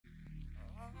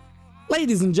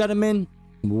Ladies and gentlemen,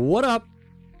 what up?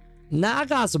 Now I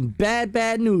got some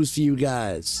bad news for you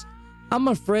guys. I'm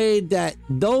afraid that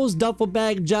those duffel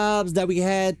bag jobs that we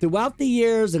had throughout the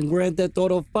years in Grand Theft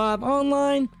Auto 5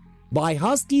 Online by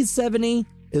Husky 70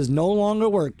 is no longer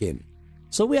working.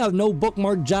 So we have no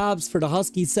bookmark jobs for the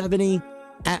Husky 70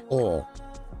 at all.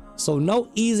 So no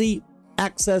easy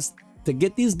access to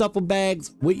get these duffel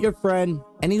bags with your friend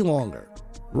any longer.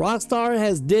 Rockstar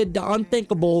has did the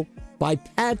unthinkable by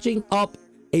patching up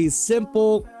a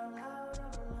simple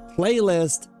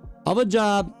playlist of a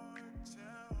job.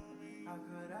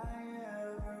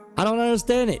 I don't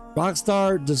understand it.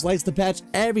 Rockstar just likes to patch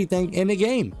everything in the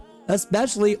game,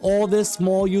 especially all this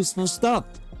small useful stuff.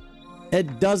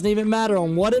 It doesn't even matter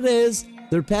on what it is.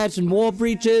 They're patching wall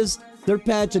breaches, they're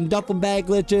patching duffel bag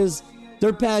glitches,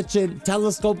 they're patching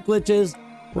telescope glitches.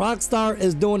 Rockstar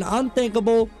is doing the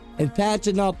unthinkable and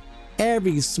patching up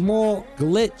every small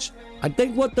glitch. I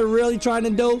think what they're really trying to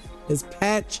do is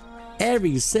patch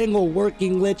every single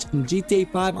working glitch in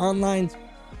GTA 5 Online.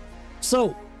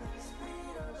 So,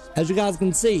 as you guys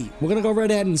can see, we're going to go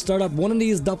right ahead and start up one of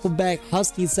these duffel bag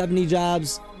Husky 70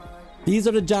 jobs. These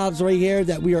are the jobs right here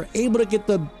that we are able to get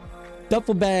the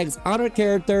duffel bags on our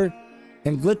character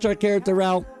and glitch our character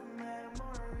out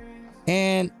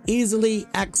and easily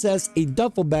access a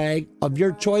duffel bag of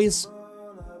your choice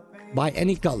by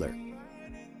any color.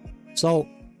 So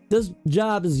this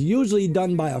job is usually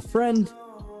done by a friend.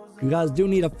 You guys do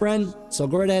need a friend, so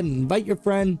go right ahead and invite your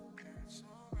friend.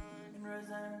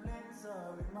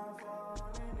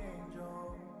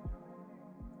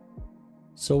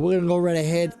 So we're gonna go right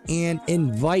ahead and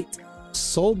invite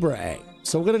Soulbrag.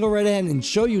 So we're gonna go right ahead and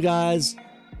show you guys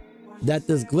that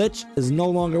this glitch is no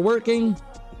longer working.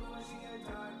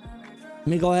 Let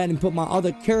me go ahead and put my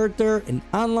other character in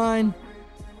online.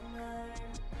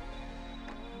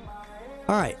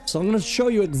 Alright, so I'm gonna show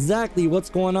you exactly what's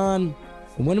going on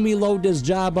when we load this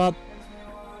job up.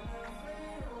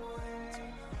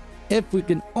 If we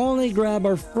can only grab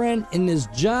our friend in this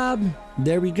job,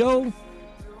 there we go.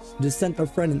 Just sent our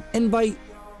friend an invite.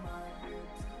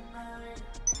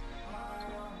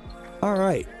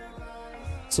 Alright,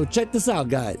 so check this out,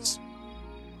 guys.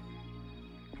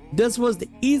 This was the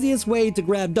easiest way to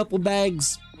grab duffel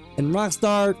bags, and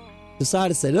Rockstar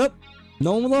decided to say, "Up,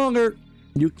 no longer.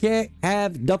 You can't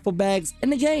have duffel bags in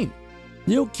the game.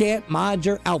 You can't mod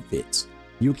your outfits.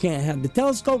 You can't have the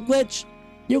telescope glitch.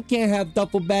 You can't have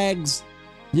duffel bags.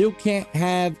 You can't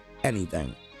have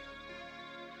anything."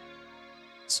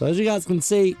 So as you guys can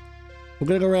see, we're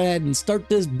gonna go right ahead and start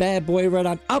this bad boy right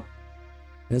on up.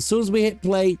 And as soon as we hit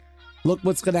play, look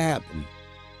what's gonna happen.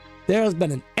 There has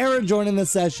been an error joining the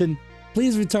session.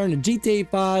 Please return to GTA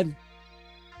 5.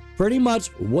 Pretty much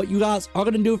what you guys are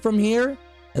gonna do from here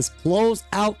is close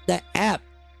out the app,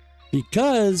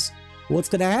 because what's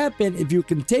gonna happen if you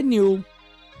continue,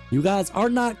 you guys are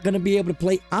not gonna be able to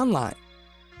play online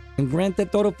in Grand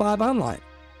Theft Auto 5 Online.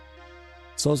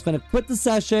 So it's gonna quit the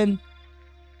session.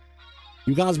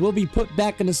 You guys will be put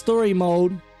back in the story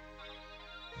mode.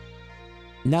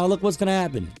 Now look what's gonna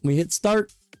happen. We hit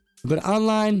start, go to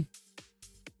online.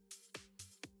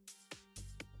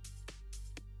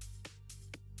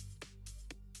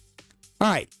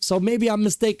 Alright, so maybe I'm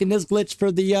mistaking this glitch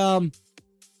for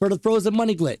the frozen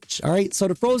money glitch. Alright, so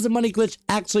the frozen money glitch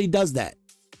actually does that.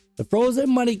 The frozen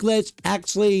money glitch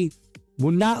actually will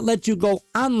not let you go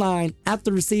online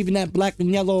after receiving that black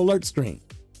and yellow alert screen.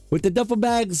 With the duffel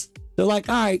bags, they're like,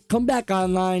 alright, come back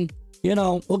online. You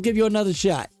know, we'll give you another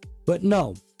shot. But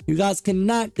no, you guys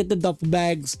cannot get the duffel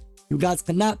bags. You guys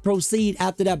cannot proceed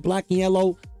after that black and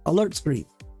yellow alert screen.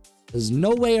 There's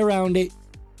no way around it.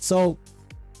 So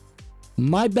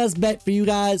my best bet for you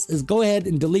guys is go ahead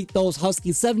and delete those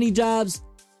Husky 70 jobs,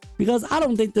 because I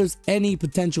don't think there's any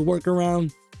potential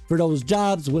workaround for those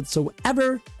jobs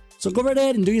whatsoever. So go right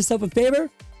ahead and do yourself a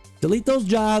favor, delete those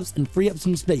jobs and free up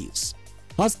some space.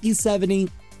 Husky 70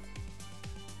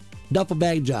 duffel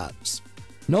bag jobs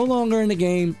no longer in the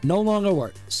game, no longer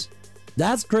works.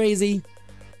 That's crazy.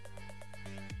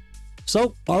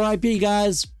 So RIP,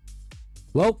 guys.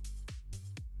 Well,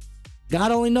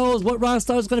 God only knows what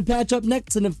Rockstar is going to patch up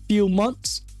next in a few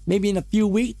months, maybe in a few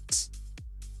weeks.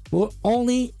 We're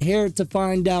only here to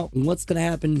find out what's going to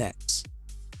happen next.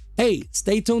 Hey,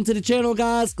 stay tuned to the channel,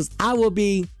 guys, because I will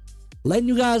be letting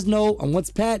you guys know on what's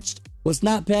patched, what's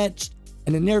not patched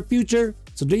in the near future.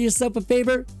 So do yourself a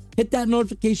favor, hit that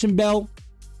notification bell,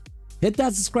 hit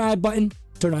that subscribe button,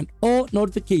 turn on all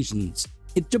notifications.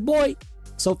 It's your boy,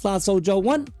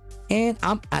 SoFlySojo1, and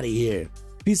I'm out of here.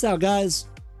 Peace out, guys.